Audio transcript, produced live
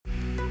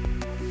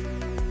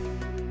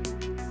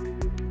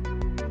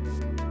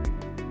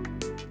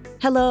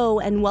Hello,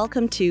 and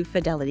welcome to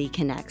Fidelity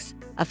Connects,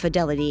 a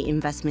Fidelity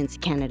Investments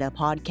Canada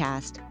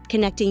podcast,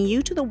 connecting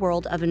you to the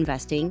world of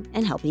investing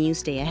and helping you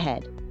stay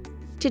ahead.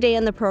 Today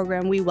on the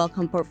program, we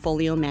welcome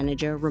portfolio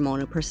manager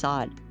Ramona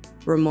Prasad.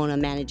 Ramona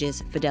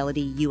manages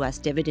Fidelity U.S.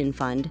 Dividend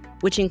Fund,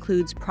 which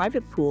includes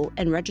private pool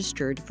and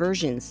registered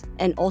versions,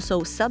 and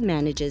also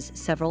sub-manages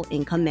several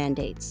income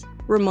mandates.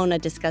 Ramona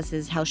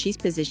discusses how she's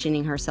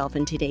positioning herself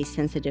in today's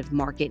sensitive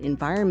market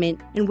environment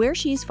and where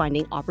she is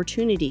finding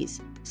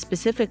opportunities,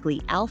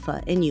 specifically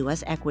alpha in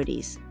U.S.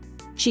 equities.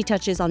 She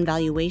touches on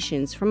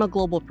valuations from a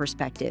global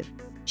perspective.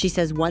 She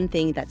says one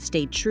thing that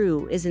stayed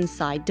true is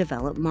inside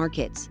developed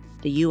markets.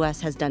 The U.S.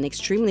 has done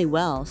extremely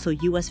well, so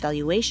U.S.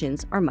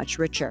 valuations are much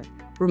richer.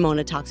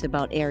 Ramona talks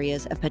about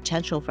areas of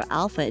potential for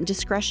alpha and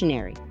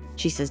discretionary.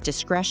 She says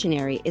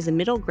discretionary is a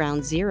middle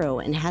ground zero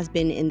and has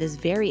been in this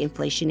very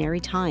inflationary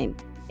time.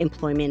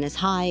 Employment is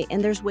high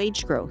and there's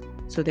wage growth,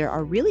 so there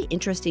are really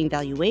interesting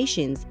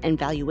valuations and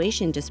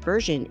valuation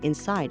dispersion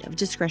inside of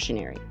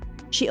discretionary.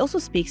 She also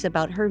speaks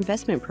about her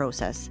investment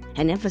process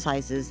and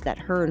emphasizes that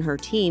her and her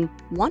team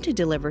want to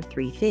deliver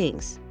three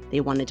things.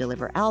 They want to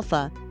deliver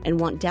alpha and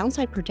want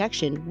downside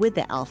protection with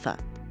the alpha.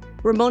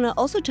 Ramona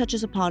also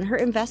touches upon her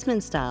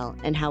investment style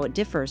and how it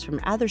differs from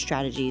other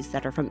strategies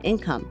that are from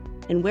income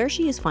and where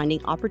she is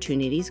finding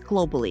opportunities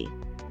globally.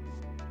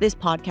 This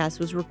podcast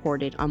was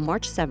recorded on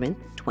March 7th,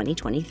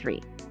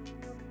 2023.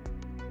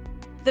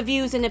 The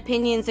views and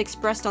opinions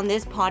expressed on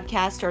this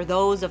podcast are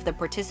those of the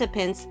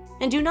participants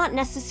and do not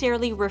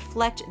necessarily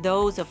reflect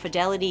those of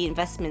Fidelity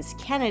Investments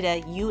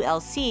Canada,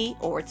 ULC,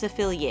 or its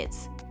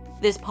affiliates.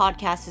 This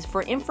podcast is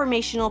for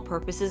informational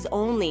purposes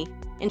only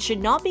and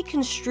should not be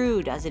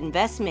construed as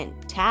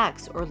investment,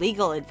 tax, or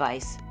legal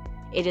advice.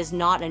 It is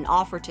not an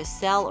offer to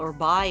sell or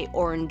buy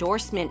or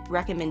endorsement,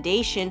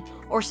 recommendation,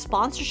 or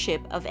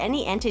sponsorship of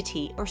any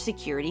entity or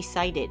security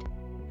cited.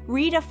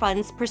 Read a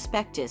fund's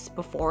prospectus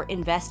before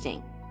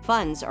investing.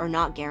 Funds are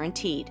not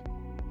guaranteed.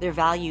 Their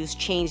values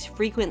change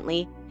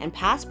frequently, and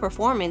past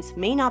performance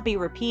may not be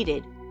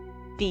repeated.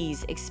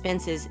 Fees,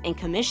 expenses, and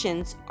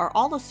commissions are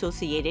all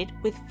associated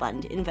with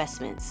fund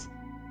investments.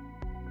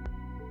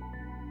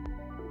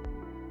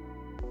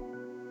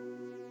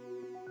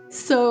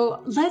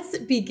 So let's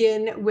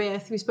begin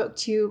with, we spoke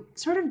to you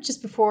sort of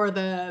just before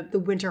the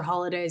winter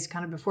holidays,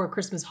 kind of before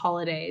Christmas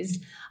holidays.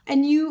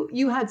 And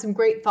you had some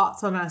great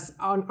thoughts on us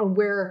on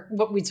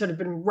what we'd sort of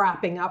been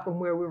wrapping up and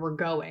where we were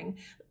going.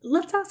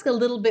 Let's ask a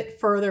little bit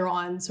further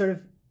on sort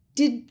of,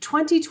 did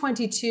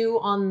 2022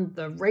 on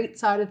the rate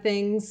side of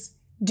things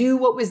do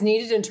what was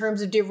needed in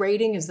terms of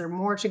derating? Is there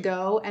more to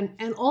go?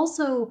 And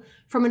also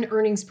from an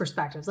earnings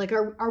perspective, like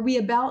are we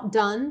about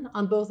done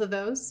on both of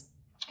those?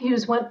 You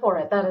just went for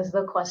it. That is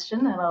the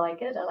question, and I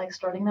like it. I like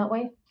starting that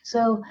way.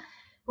 So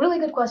really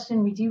good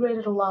question. We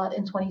derated a lot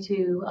in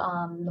 22.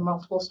 The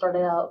multiple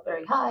started out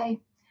very high,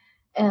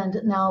 and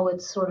now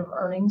it's sort of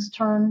earnings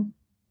turn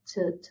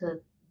to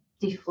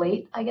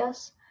deflate, I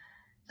guess.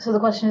 So the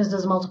question is,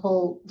 does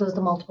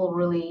the multiple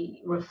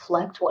really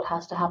reflect what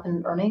has to happen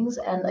in earnings?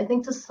 And I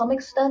think to some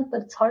extent,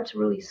 but it's hard to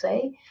really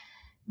say.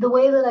 The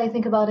way that I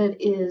think about it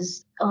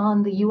is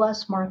on the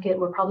US market,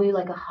 we're probably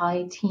like a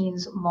high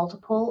teens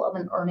multiple of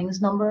an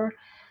earnings number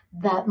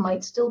that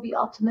might still be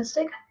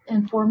optimistic.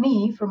 And for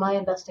me, for my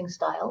investing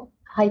style,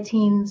 high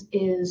teens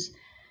is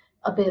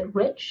a bit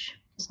rich.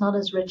 It's not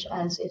as rich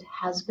as it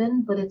has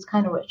been, but it's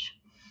kind of rich.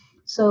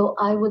 So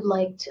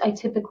I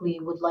typically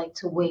would like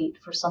to wait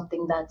for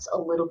something that's a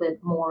little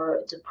bit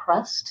more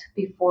depressed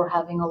before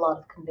having a lot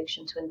of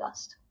conviction to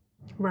invest.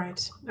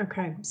 Right.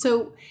 Okay.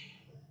 So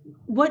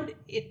what,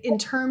 in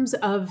terms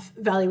of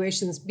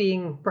valuations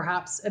being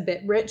perhaps a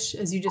bit rich,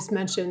 as you just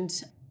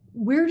mentioned,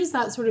 where does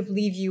that sort of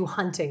leave you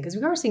hunting? Because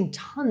we are seeing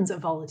tons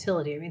of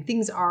volatility. I mean,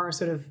 things are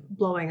sort of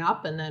blowing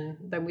up and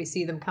then we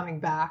see them coming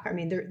back. I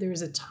mean,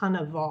 there's a ton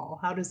of vol.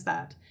 How does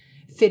that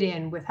fit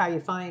in with how you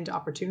find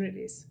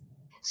opportunities?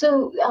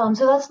 So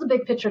that's the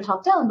big picture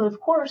top down. But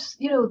of course,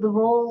 the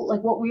role,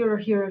 like what we are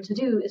here to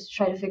do is to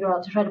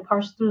try to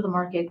parse through the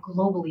market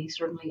globally,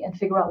 certainly, and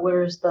figure out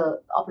where's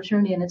the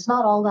opportunity. And it's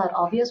not all that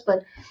obvious,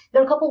 but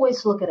there are a couple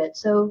ways to look at it.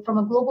 So from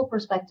a global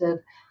perspective,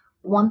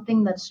 one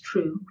thing that's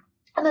true,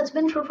 and that's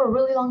been true for a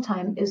really long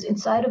time, is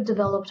inside of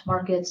developed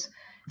markets,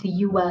 the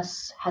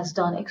U.S. has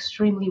done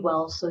extremely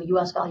well. So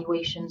U.S.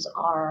 valuations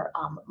are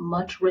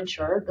much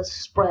richer. The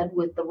spread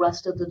with the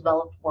rest of the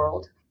developed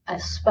world,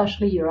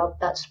 especially Europe,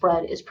 that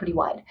spread is pretty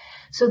wide.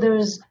 So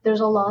there's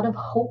a lot of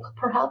hope,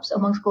 perhaps,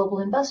 amongst global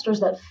investors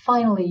that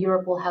finally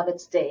Europe will have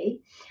its day,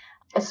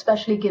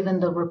 especially given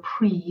the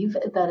reprieve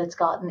that it's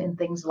gotten in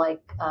things like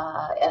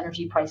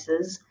energy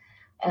prices,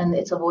 and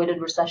it's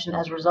avoided recession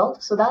as a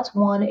result. So that's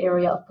one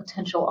area of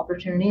potential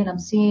opportunity. And I'm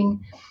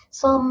seeing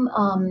some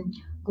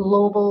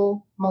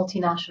global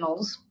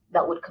multinationals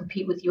that would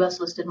compete with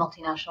US-listed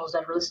multinationals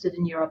that are listed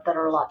in Europe that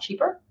are a lot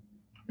cheaper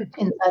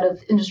inside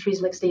of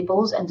industries like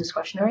staples and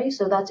discretionary.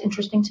 So that's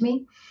interesting to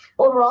me.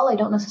 Overall, I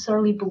don't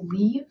necessarily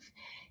believe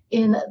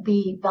in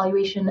the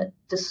valuation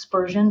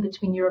dispersion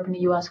between Europe and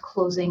the US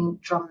closing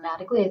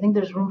dramatically. I think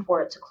there's room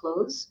for it to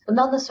close, but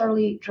not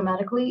necessarily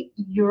dramatically.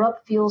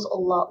 Europe feels a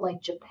lot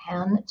like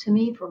Japan to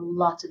me for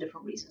lots of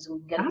different reasons, and we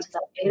can get into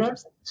that later.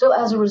 So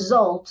as a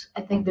result,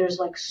 I think there's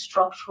like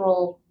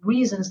structural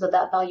reasons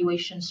that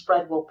valuation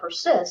spread will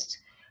persist.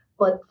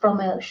 But from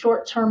a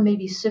short-term,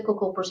 maybe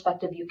cyclical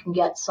perspective, you can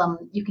get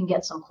some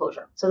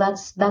closure. So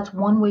that's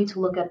one way to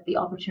look at the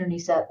opportunity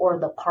set or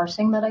the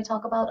parsing that I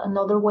talk about.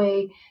 Another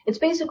way, it's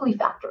basically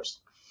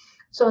factors.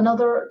 So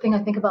another thing I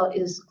think about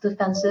is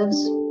defensives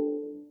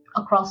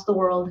across the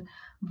world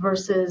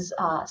versus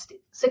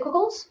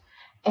cyclicals.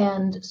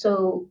 And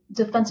so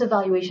defensive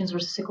valuations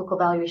versus cyclical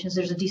valuations,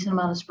 there's a decent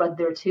amount of spread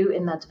there too,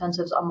 in that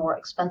defensives are more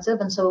expensive.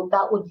 And so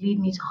that would lead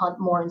me to hunt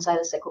more inside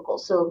of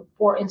cyclicals. So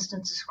for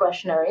instance,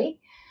 discretionary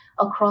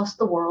across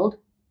the world,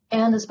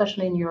 and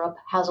especially in Europe,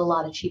 has a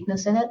lot of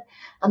cheapness in it.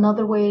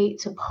 Another way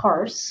to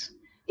parse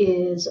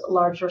is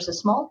large versus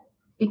small,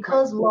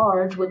 because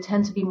large would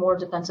tend to be more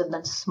defensive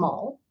than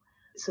small.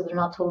 So they're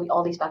not totally,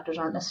 all these factors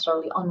aren't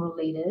necessarily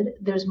unrelated.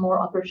 There's more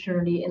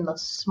opportunity in the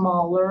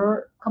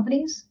smaller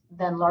companies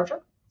than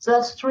larger. So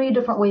that's three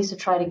different ways to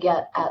try to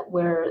get at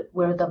where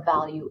the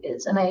value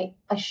is. And I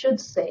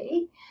should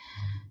say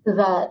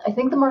that I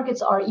think the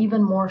markets are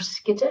even more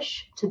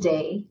skittish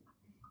today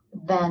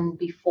than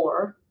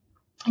before.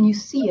 And you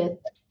see it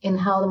in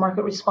how the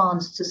market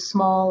responds to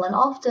small and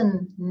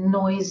often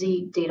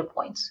noisy data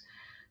points.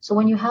 So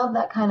when you have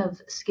that kind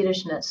of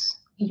skittishness,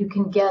 you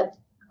can get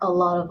a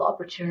lot of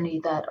opportunity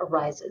that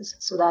arises.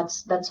 So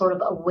that's sort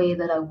of a way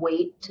that I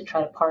wait to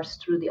try to parse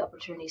through the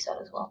opportunity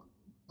set as well.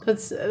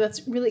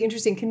 That's really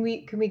interesting. Can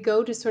we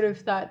go to sort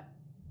of that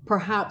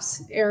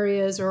perhaps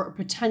areas or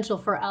potential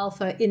for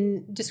alpha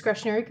in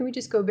discretionary? Can we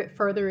just go a bit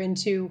further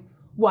into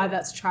why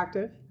that's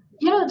attractive?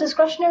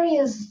 Discretionary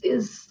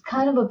is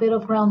kind of a bit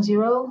of ground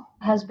zero,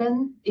 has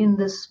been in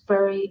this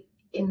very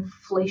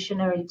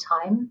inflationary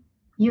time.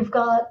 You've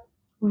got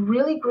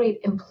really great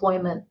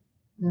employment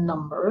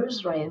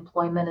numbers, right?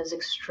 Employment is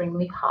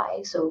extremely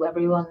high, so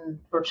everyone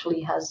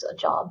virtually has a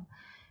job.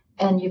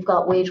 And you've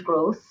got wage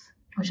growth,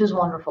 which is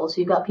wonderful.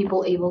 So you've got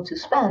people able to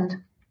spend,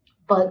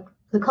 but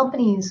the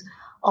companies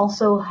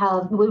also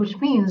have, which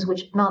means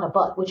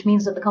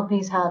that the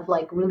companies have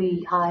like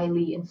really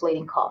highly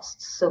inflating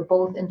costs. So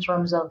both in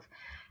terms of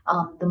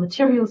the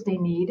materials they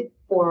need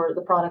for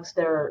the products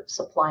they're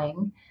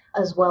supplying,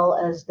 as well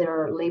as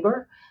their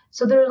labor.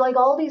 So there are like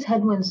all these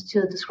headwinds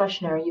to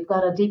discretionary. You've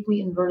got a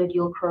deeply inverted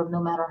yield curve,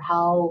 no matter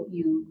how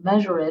you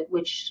measure it,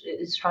 which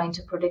is trying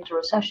to predict a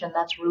recession.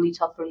 That's really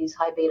tough for these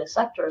high beta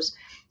sectors.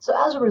 So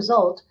as a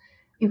result,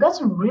 you've got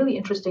some really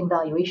interesting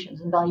valuations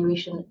and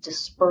valuation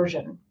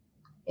dispersion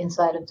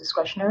inside of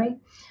discretionary.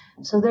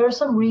 So there are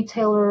some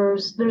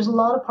retailers, there's a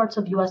lot of parts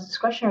of US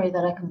discretionary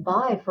that I can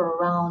buy for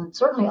around,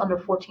 certainly under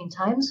 14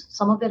 times.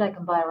 Some of it I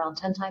can buy around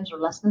 10 times or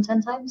less than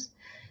 10 times.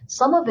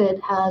 Some of it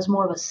has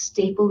more of a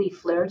stapley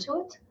flair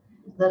to it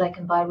that I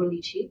can buy really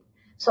cheap.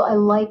 So I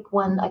like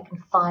when I can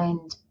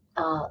find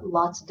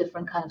lots of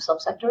different kind of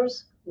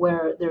subsectors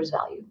where there's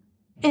value.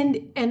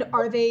 And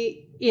are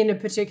they in a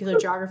particular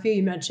geography?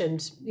 You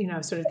mentioned,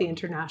 sort of the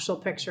international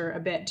picture a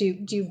bit.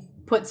 Do you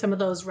put some of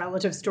those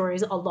relative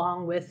stories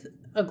along with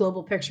a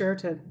global picture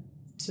to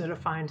sort of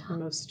find the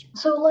most?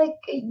 So like,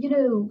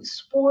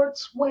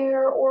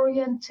 sportswear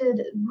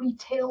oriented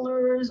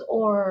retailers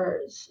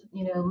or,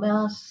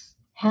 mass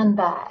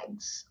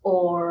handbags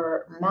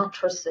or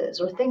mattresses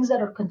or things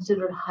that are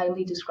considered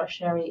highly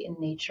discretionary in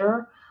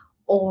nature,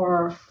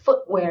 or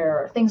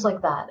footwear, things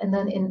like that. And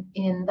then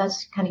in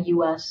that's kind of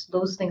US,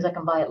 those things I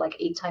can buy at like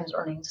 8 times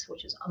earnings,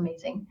 which is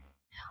amazing.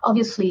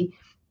 Obviously,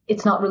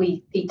 it's not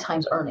really 8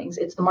 times earnings.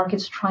 It's the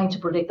market's trying to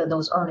predict that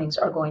those earnings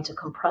are going to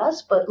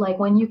compress. But like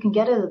when you can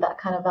get it at that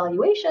kind of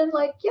valuation,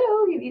 like,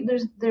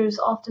 there's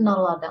often not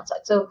a lot of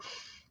downside. So,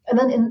 and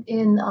then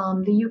in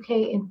the UK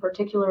in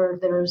particular,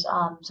 there's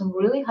some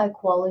really high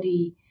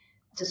quality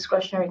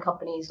discretionary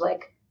companies,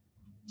 like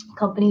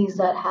companies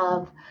that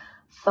are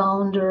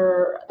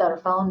founder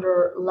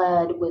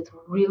led with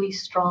really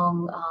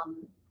strong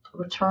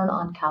return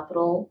on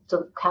capital,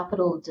 so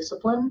capital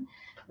discipline,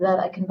 that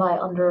I can buy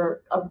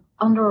under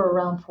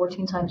around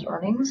 14 times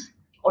earnings,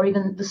 or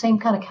even the same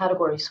kind of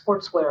category,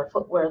 sportswear,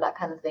 footwear, that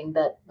kind of thing,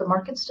 that the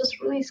market's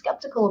just really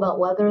skeptical about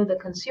whether the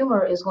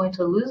consumer is going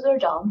to lose their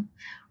job,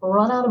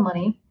 run out of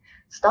money,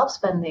 stop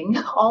spending,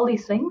 all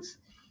these things.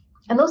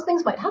 And those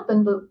things might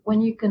happen, but when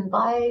you can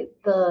buy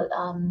the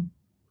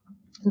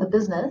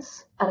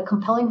business at a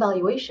compelling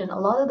valuation, a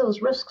lot of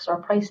those risks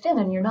are priced in,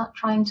 and you're not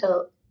trying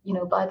to,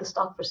 buy the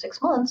stock for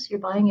 6 months, you're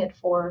buying it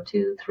for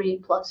 2,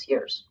 3+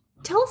 years.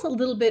 Tell us a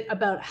little bit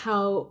about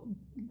how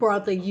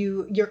broadly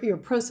your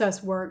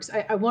process works.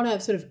 I want to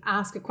sort of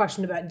ask a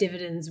question about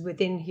dividends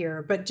within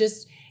here, but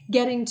just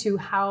getting to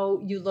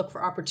how you look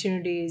for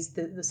opportunities,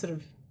 the sort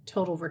of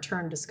total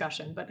return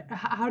discussion. But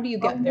how do you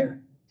get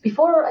there?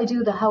 Before I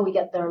do the how we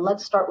get there,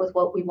 let's start with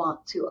what we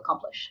want to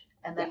accomplish,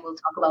 and then we'll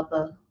talk about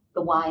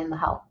the why and the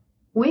how.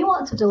 We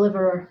want to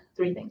deliver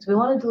 3 things. We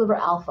want to deliver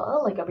alpha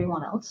like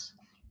everyone else,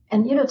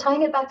 And,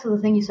 tying it back to the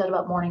thing you said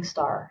about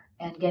Morningstar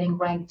and getting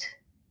ranked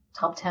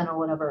top 10 or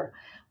whatever,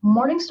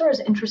 Morningstar is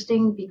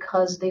interesting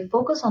because they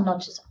focus on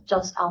not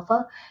just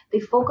alpha. They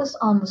focus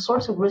on the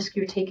sorts of risk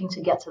you're taking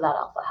to get to that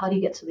alpha. How do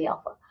you get to the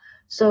alpha?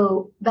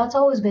 So that's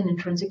always been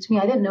intrinsic to me.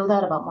 I didn't know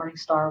that about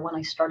Morningstar when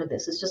I started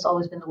this. It's just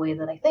always been the way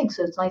that I think.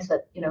 So it's nice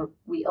that,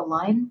 we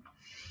align.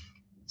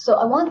 So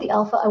I want the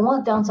alpha. I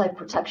want downside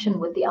protection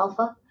with the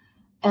alpha.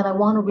 And I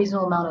want a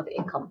reasonable amount of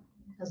income,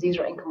 because these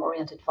are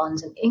income-oriented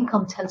funds. And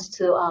income tends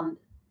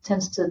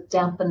to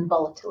dampen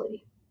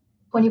volatility.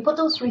 When you put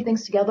those three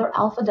things together,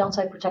 alpha,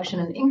 downside protection,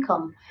 and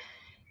income,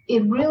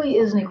 it really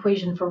is an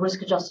equation for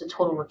risk-adjusted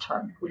total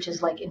return, which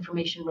is like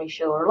information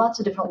ratio or lots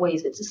of different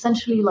ways. It's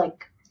essentially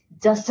like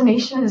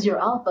destination is your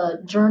alpha,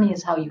 journey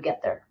is how you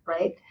get there,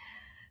 right?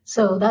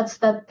 So that's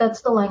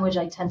the language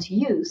I tend to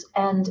use.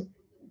 And,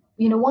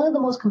 one of the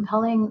most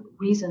compelling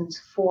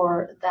reasons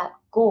for that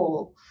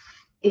goal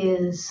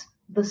is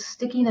the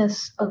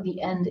stickiness of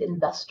the end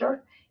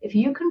investor. If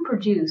you can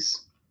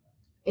produce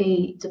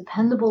a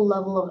dependable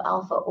level of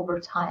alpha over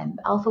time,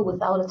 alpha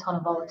without a ton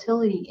of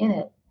volatility in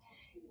it,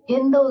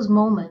 in those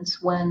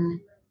moments when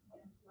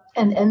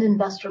an end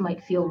investor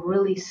might feel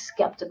really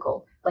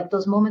skeptical, like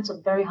those moments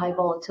of very high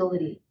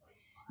volatility,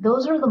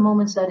 those are the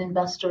moments that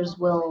investors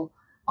will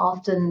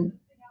often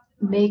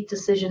make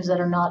decisions that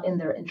are not in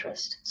their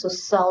interest. So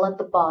sell at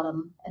the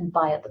bottom and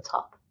buy at the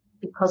top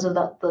because of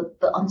that,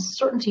 the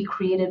uncertainty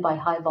created by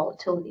high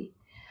volatility.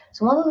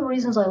 So one of the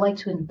reasons I like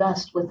to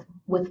invest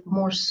with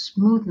more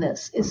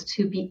smoothness is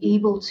to be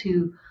able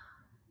to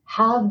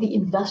have the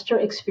investor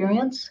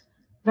experience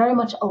very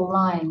much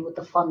align with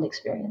the fund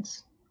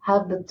experience.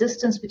 Have the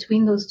distance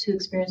between those two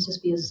experiences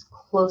be as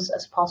close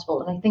as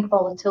possible. And I think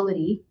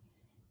volatility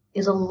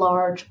is a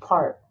large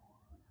part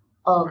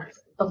of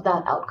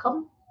that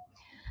outcome.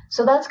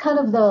 So that's kind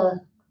of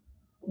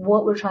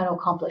what we're trying to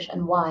accomplish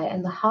and why.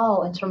 And the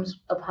how, in terms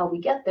of how we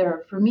get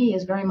there, for me,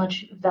 is very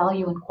much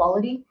value and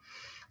quality.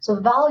 So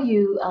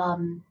value,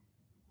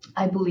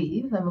 I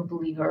believe, I'm a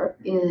believer,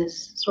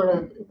 is sort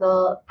of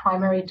the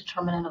primary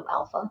determinant of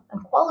alpha.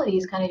 And quality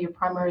is kind of your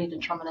primary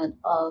determinant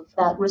of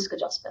that risk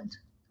adjustment,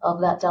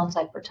 of that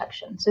downside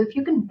protection. So if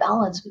you can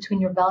balance between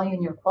your value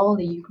and your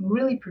quality, you can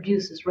really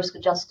produce this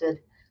risk-adjusted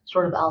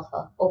sort of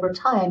alpha over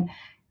time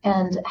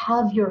and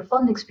have your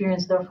fund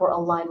experience therefore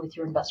align with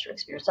your investor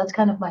experience. That's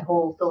kind of my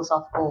whole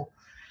philosophical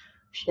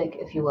shtick,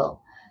 if you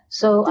will.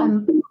 So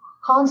I'm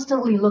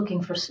constantly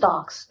looking for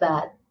stocks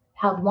that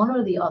have one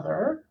or the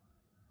other,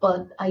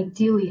 but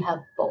ideally have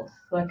both.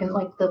 Like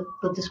the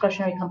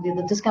discretionary company,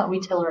 the discount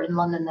retailer in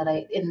London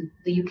in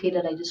the UK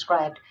that I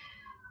described,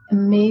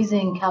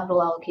 amazing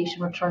capital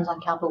allocation, returns on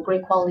capital,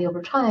 great quality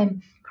over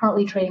time,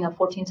 currently trading at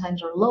 14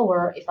 times or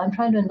lower. If I'm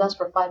trying to invest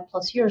for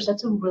 5+ years,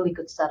 that's a really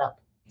good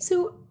setup.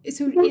 So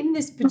in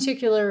this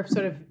particular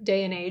sort of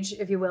day and age,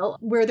 if you will,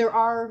 where there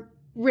are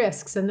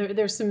risks and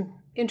there's some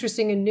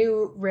interesting and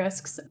new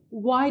risks,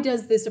 why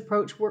does this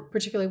approach work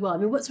particularly well? I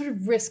mean, what sort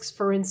of risks,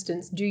 for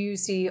instance, do you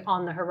see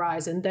on the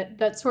horizon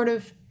that sort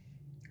of,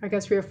 I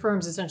guess,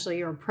 reaffirms essentially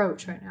your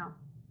approach right now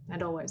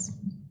and always?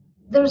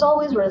 There's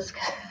always risk,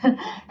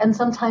 and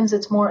sometimes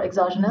it's more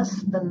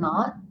exogenous than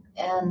not.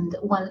 And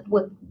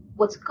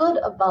what's good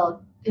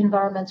about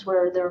environments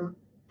where they're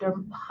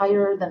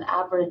higher than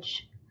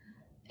average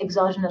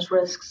exogenous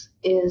risks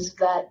is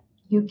that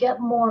you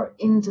get more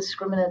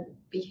indiscriminate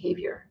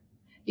behavior.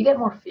 You get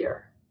more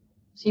fear.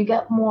 So you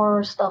get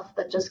more stuff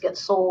that just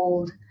gets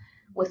sold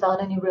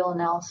without any real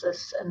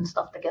analysis and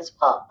stuff that gets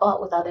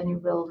bought without any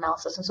real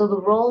analysis. And so the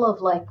role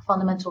of like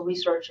fundamental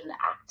research and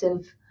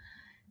active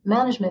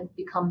management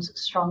becomes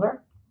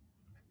stronger.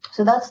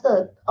 So that's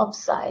the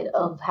upside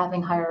of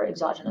having higher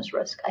exogenous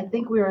risk. I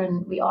think we are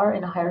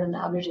in a higher than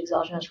average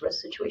exogenous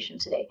risk situation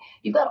today.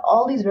 You've got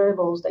all these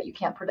variables that you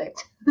can't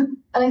predict. And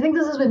I think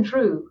this has been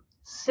true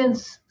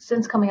since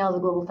coming out of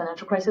the global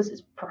financial crisis.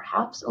 Is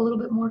perhaps a little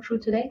bit more true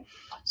today.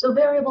 So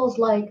variables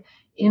like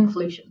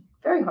inflation,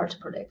 very hard to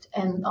predict.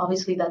 And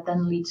obviously that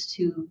then leads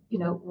to,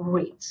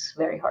 rates,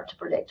 very hard to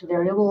predict.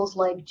 Variables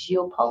like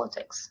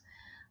geopolitics,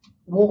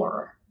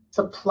 war,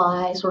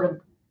 supply, sort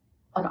of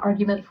an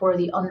argument for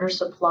the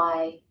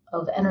undersupply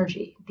of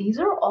energy. These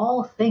are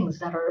all things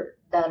that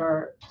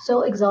are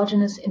so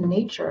exogenous in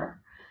nature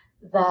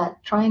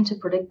that trying to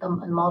predict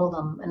them and model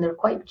them, and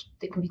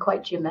they can be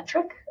quite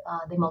geometric.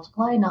 They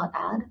multiply, not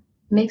add,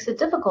 makes it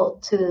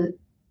difficult to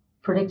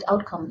predict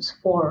outcomes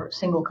for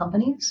single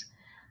companies,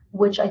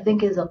 which I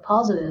think is a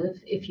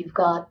positive if you've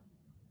got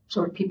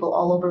sort of people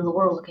all over the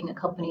world looking at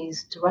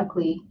companies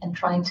directly and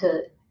trying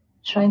to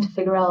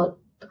figure out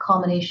the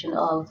combination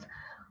of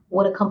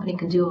what a company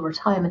can do over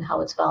time and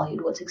how it's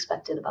valued, what's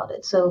expected about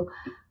it. So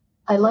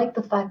I like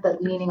the fact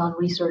that leaning on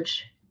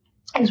research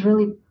is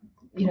really,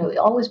 it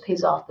always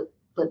pays off,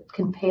 but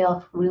can pay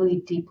off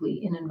really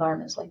deeply in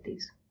environments like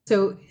these.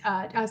 So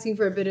asking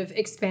for a bit of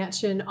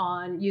expansion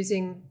on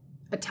using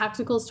a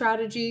tactical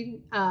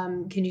strategy,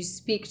 can you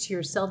speak to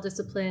your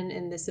self-discipline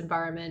in this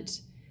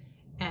environment?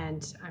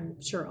 And I'm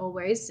sure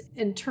always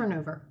in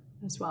turnover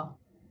as well.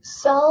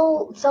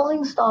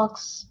 Selling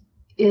stocks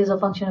is a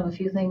function of a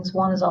few things.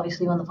 One is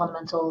obviously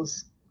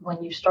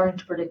when you're starting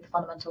to predict the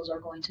fundamentals are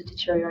going to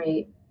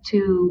deteriorate.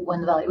 Two,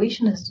 when the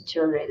valuation has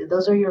deteriorated.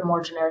 Those are your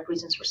more generic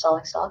reasons for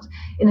selling stocks.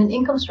 In an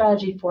income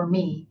strategy, for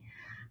me,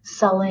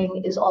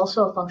 selling is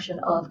also a function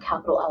of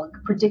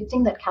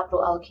predicting that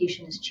capital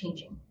allocation is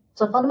changing.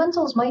 So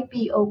fundamentals might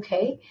be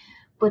okay,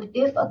 but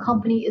if a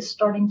company is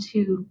starting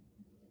to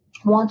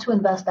want to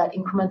invest that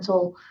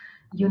incremental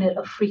unit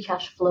of free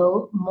cash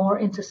flow more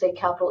into, say,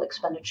 capital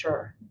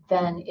expenditure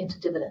than into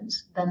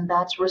dividends, then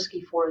that's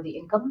risky for the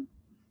income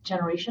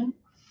generation.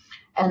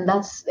 And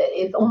that's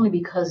if only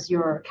because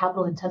your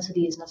capital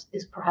intensity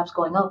is perhaps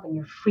going up and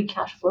your free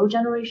cash flow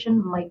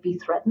generation might be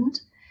threatened,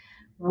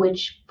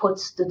 which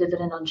puts the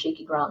dividend on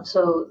shaky ground.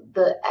 So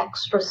the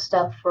extra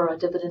step for a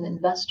dividend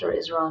investor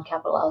is around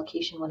capital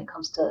allocation when it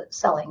comes to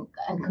selling.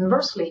 And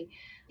conversely,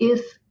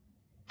 if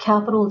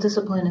capital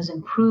discipline is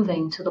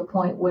improving to the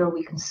point where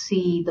we can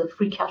see the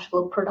free cash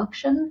flow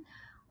production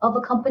of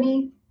a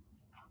company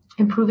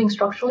improving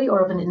structurally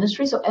or of an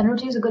industry. So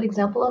energy is a good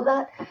example of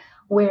that,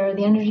 where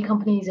the energy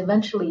companies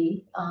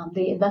eventually,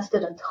 they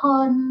invested a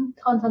ton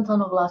over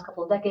the last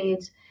couple of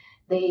decades.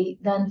 They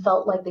then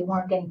felt like they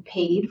weren't getting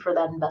paid for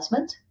that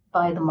investment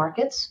by the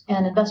markets,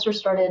 and investors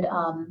started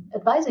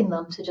advising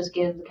them to just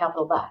give the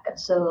capital back. And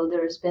so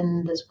there's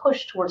been this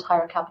push towards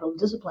higher capital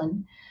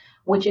discipline,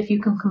 which if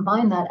you can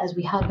combine that, as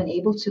we have been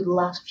able to the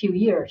last few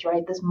years,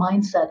 right, this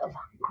mindset of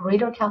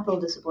greater capital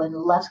discipline,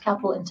 less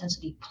capital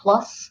intensity,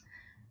 plus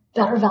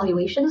better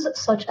valuations,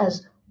 such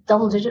as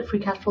double-digit free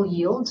cash flow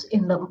yields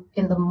in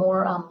the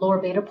more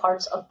lower beta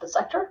parts of the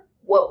sector.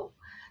 Whoa,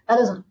 that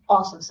is an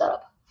awesome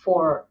setup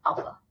for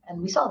alpha,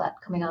 and we saw that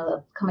coming out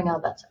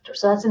of that sector.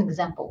 So that's an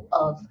example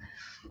of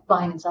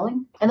buying and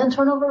selling. And then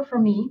turnover for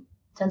me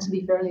tends to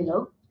be fairly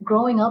low.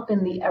 Growing up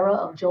in the era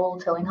of Joel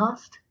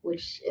Tillinghast,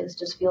 which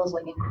just feels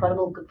like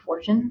incredible good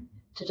fortune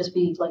to just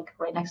be like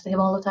right next to him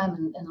all the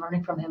time and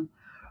learning from him,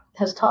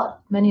 has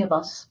taught many of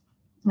us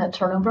that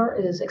turnover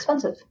is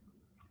expensive.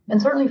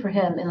 And certainly for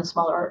him in a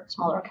smaller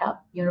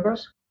cap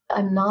universe.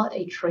 I'm not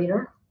a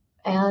trader,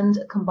 and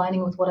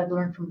combining with what I've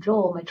learned from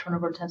Joel, my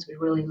turnover tends to be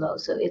really low.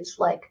 So it's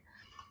like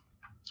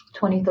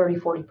 20, 30,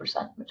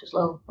 40%, which is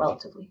low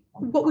relatively.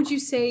 What would you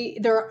say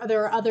there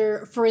are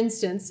other, for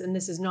instance, and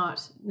this is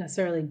not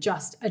necessarily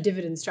just a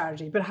dividend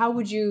strategy, but how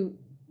would you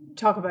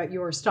talk about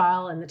your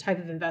style and the type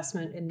of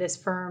investment in this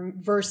firm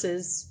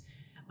versus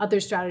other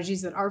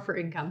strategies that are for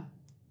income?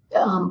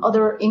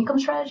 Other income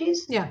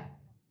strategies? Yeah.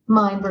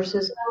 Mine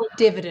versus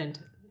dividend,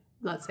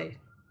 let's say.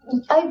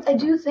 I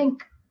do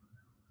think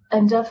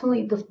I'm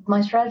definitely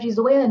my strategies,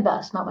 the way I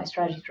invest, not my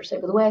strategies per se,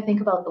 but the way I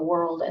think about the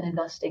world and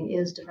investing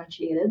is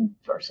differentiated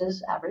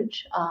versus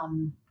average.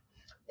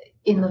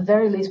 In the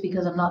very least,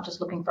 because I'm not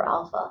just looking for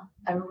alpha.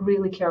 I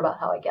really care about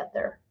how I get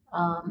there.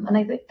 And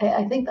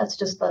I think that's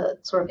just the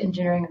sort of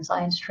engineering and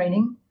science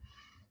training,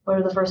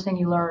 where the first thing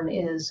you learn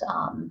is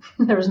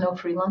there's no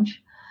free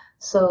lunch.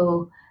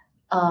 So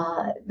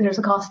there's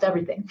a cost to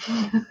everything.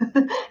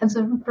 And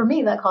so for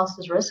me, that cost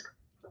is risk.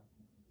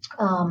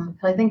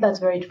 I think that's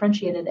very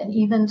differentiated. And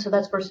even so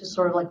that's versus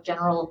sort of like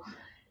general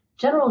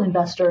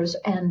investors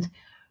and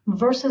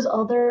versus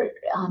other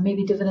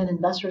maybe dividend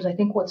investors. I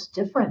think what's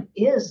different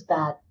is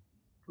that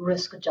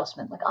risk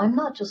adjustment. Like I'm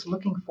not just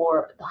looking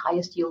for the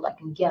highest yield I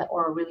can get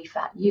or a really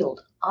fat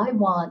yield. I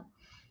want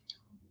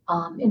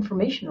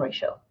information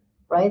ratio.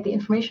 Right? The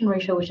information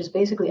ratio, which is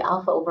basically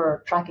alpha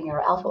over tracking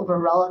error, alpha over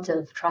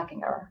relative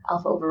tracking error,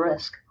 alpha over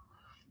risk.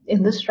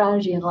 In this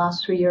strategy in the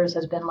last 3 years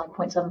has been like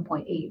 0.7,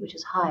 0.8, which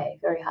is high,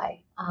 very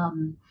high.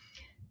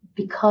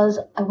 Because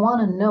I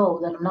want to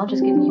know that I'm not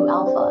just giving you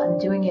alpha, I'm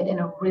doing it in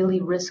a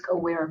really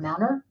risk-aware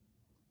manner.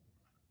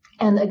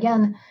 And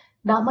again,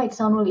 that might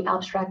sound really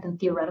abstract and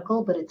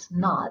theoretical, but it's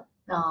not.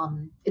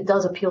 It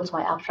does appeal to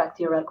my abstract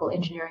theoretical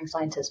engineering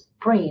scientist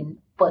brain,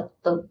 but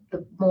the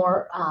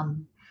more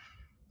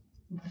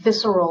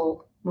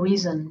visceral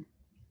reason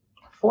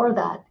for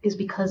that is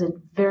because it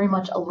very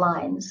much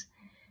aligns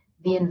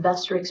the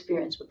investor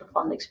experience with the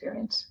fund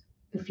experience.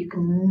 If you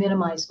can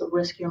minimize the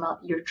risk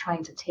you're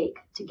trying to take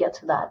to get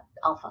to that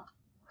alpha.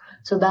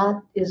 So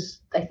that is,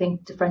 I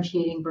think,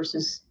 differentiating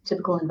versus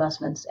typical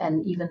investments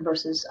and even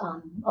versus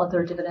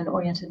other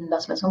dividend-oriented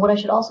investments. And what I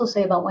should also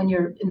say about when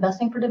you're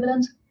investing for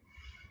dividends,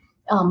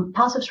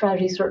 passive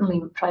strategies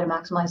certainly try to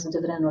maximize the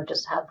dividend or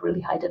just have really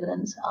high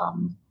dividends.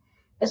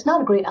 It's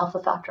not a great alpha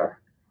factor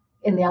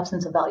in the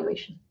absence of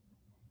valuation.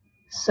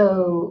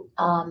 So,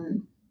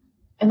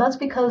 and that's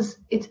because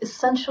it's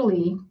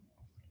essentially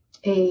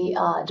a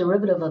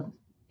derivative of,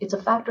 it's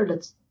a factor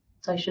that's,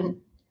 so I shouldn't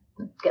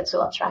get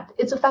so abstract.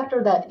 It's a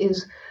factor that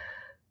is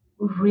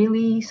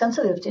really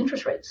sensitive to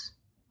interest rates,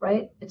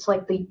 right? It's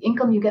like the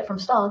income you get from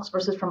stocks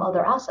versus from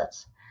other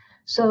assets.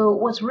 So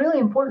what's really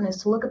important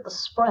is to look at the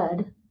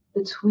spread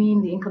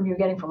between the income you're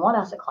getting from one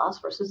asset class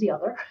versus the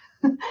other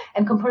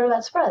and compare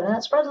that spread. And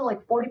that spread is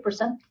like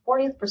 40%,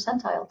 40th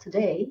percentile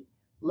today,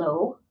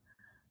 low,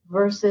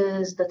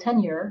 versus the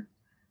 10-year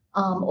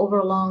over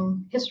a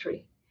long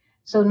history.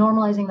 So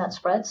normalizing that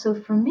spread. So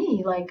for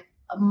me, like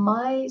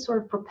my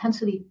sort of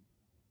propensity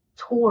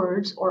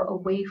towards or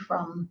away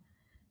from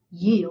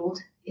yield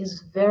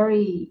is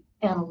very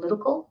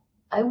analytical.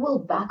 I will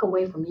back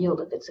away from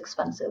yield if it's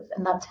expensive.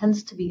 And that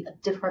tends to be a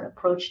different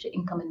approach to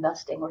income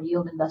investing or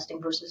yield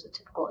investing versus a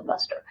typical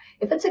investor.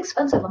 If it's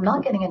expensive, I'm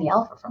not getting any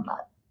alpha from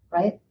that,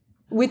 right?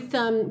 With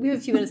we have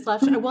a few minutes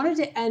left. I wanted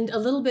to end a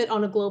little bit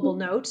on a global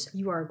note.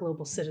 You are a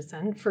global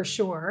citizen for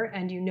sure,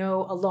 and you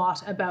know a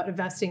lot about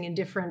investing in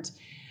different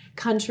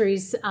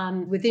countries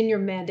within your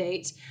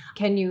mandate.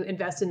 Can you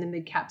invest in the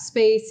mid-cap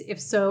space? If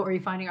so, are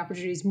you finding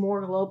opportunities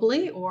more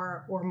globally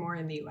or more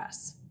in the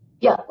US?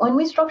 Yeah, when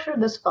we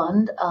structured this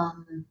fund,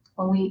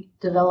 when we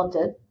developed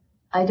it,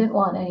 I didn't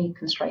want any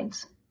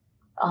constraints.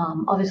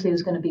 Obviously, it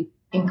was going to be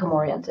income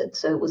oriented,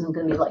 so it wasn't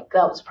going to be like,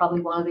 that was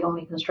probably one of the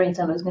only constraints,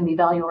 and it was going to be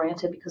value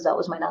oriented because that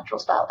was my natural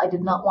style. I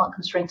did not want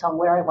constraints on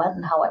where I went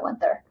and how I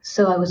went there.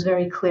 So I was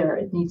very clear,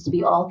 it needs to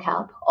be all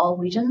cap, all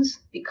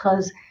regions,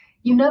 because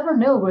you never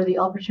know where the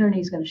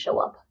opportunity is going to show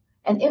up.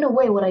 And in a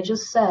way, what I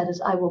just said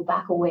is I will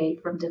back away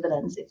from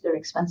dividends if they're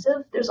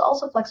expensive. There's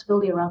also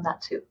flexibility around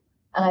that too.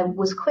 And I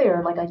was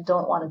clear, like, I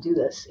don't want to do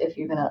this if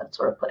you're going to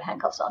sort of put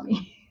handcuffs on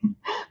me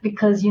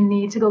because you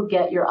need to go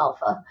get your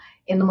alpha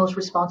in the most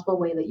responsible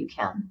way that you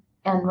can.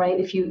 And right,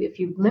 if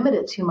you limit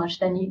it too much,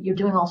 then you're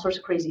doing all sorts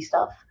of crazy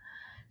stuff.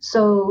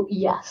 So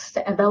yes,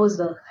 and that was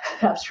the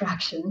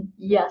abstraction.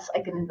 Yes, I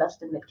can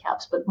invest in mid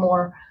caps, but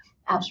more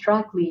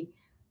abstractly,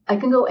 I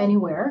can go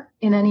anywhere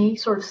in any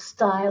sort of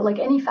style, like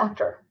any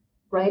factor,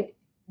 right?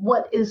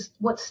 What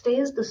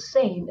stays the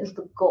same is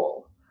the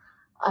goal.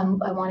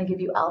 I want to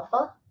give you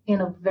alpha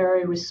in a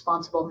very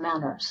responsible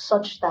manner,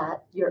 such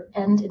that your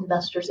end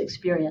investor's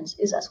experience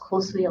is as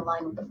closely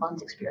aligned with the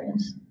fund's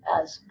experience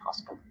as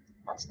possible.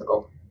 That's the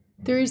goal.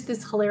 There is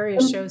this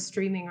hilarious show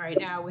streaming right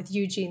now with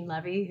Eugene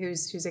Levy,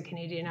 who's a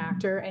Canadian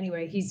actor.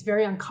 Anyway, he's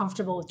very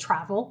uncomfortable with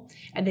travel,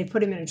 and they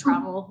put him in a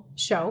travel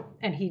show,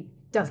 and he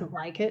doesn't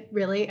like it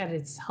really, and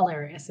it's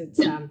hilarious.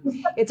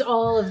 It's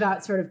all of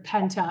that sort of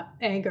pent up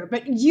anger.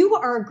 But you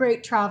are a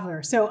great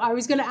traveler, so I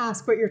was going to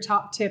ask what your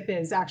top tip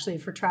is actually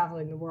for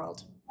traveling the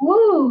world.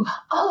 Woo!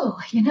 Oh,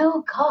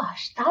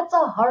 gosh, that's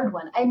a hard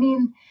one. I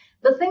mean,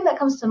 the thing that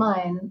comes to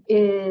mind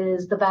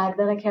is the bag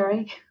that I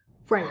carry.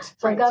 Right.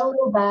 So I got a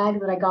little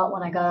bag that I got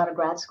when I got out of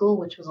grad school,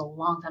 which was a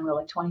long time ago,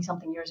 like 20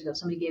 something years ago.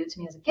 Somebody gave it to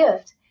me as a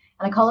gift,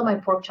 and I call it my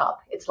pork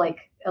chop. It's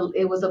like,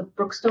 it was a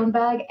Brookstone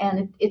bag,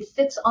 and it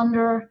fits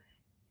under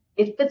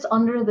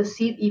the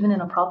seat, even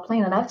in a prop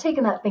plane. And I've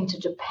taken that thing to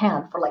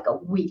Japan for like a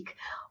week,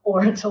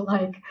 or to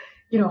like,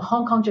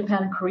 Hong Kong,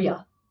 Japan, and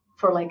Korea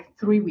for like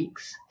 3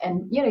 weeks.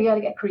 And, you got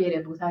to get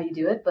creative with how you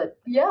do it. But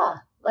yeah,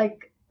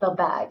 like the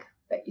bag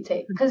that you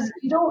take, because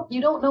you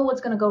don't know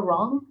what's going to go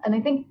wrong. And I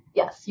think,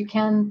 yes, you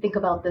can think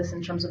about this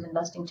in terms of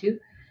investing too.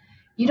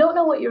 You don't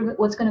know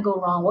what's going to go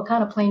wrong, what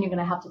kind of plane you're going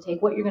to have to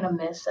take, what you're going to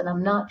miss. And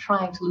I'm not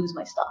trying to lose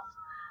my stuff.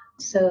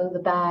 So the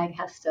bag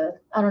has to,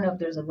 I don't know if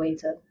there's a way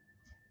to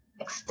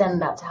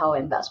extend that to how I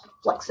invest, but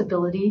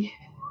flexibility.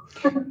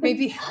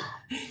 Maybe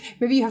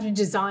you have to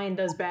design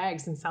those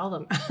bags and sell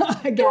them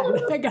again.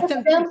 I got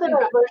them. Samsonite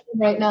version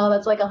right now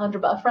that's like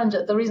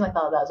 $100. The reason I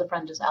thought of that is a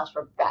friend just asked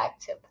for a bag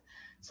tip.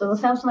 So the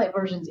Samsonite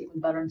version is even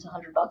better. It's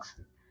 $100.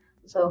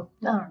 So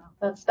I don't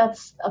know.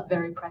 That's a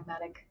very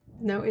pragmatic.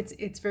 No,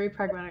 it's very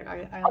pragmatic.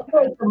 I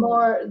feel like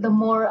the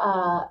more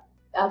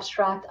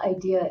abstract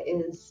idea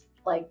is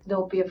like,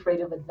 don't be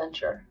afraid of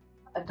adventure.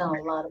 I've done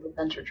a lot of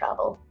adventure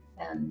travel,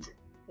 and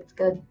it's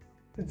good.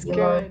 It's you good.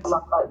 Learn a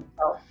lot about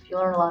yourself. You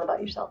learn a lot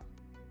about yourself.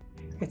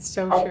 It's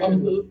so At true.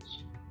 any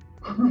age.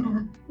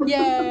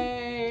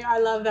 Yay! I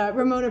love that.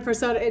 Ramona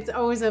Persona, it's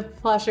always a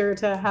pleasure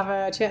to have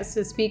a chance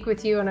to speak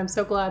with you, and I'm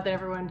so glad that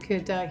everyone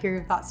could hear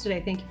your thoughts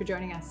today. Thank you for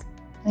joining us.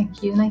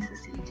 Thank you. Nice to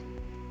see you too.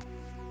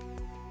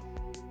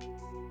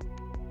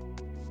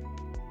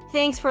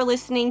 Thanks for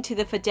listening to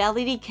the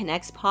Fidelity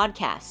Connects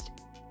podcast.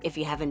 If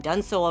you haven't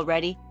done so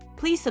already,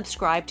 please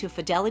subscribe to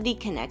Fidelity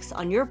Connects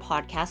on your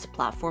podcast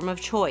platform of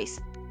choice.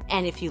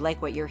 And if you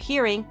like what you're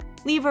hearing,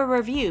 leave a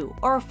review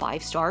or a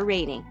 5-star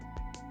rating.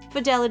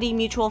 Fidelity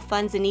mutual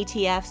funds and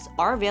ETFs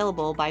are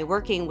available by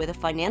working with a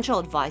financial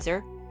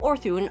advisor or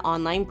through an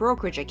online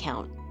brokerage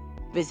account.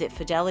 Visit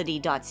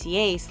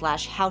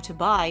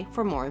fidelity.ca/how-to-buy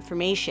for more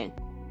information.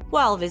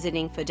 While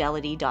visiting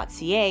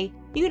fidelity.ca,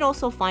 you can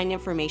also find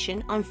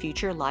information on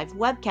future live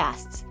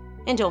webcasts.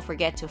 And don't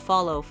forget to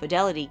follow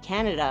Fidelity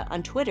Canada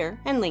on Twitter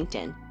and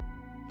LinkedIn.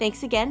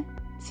 Thanks again.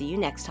 See you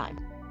next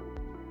time.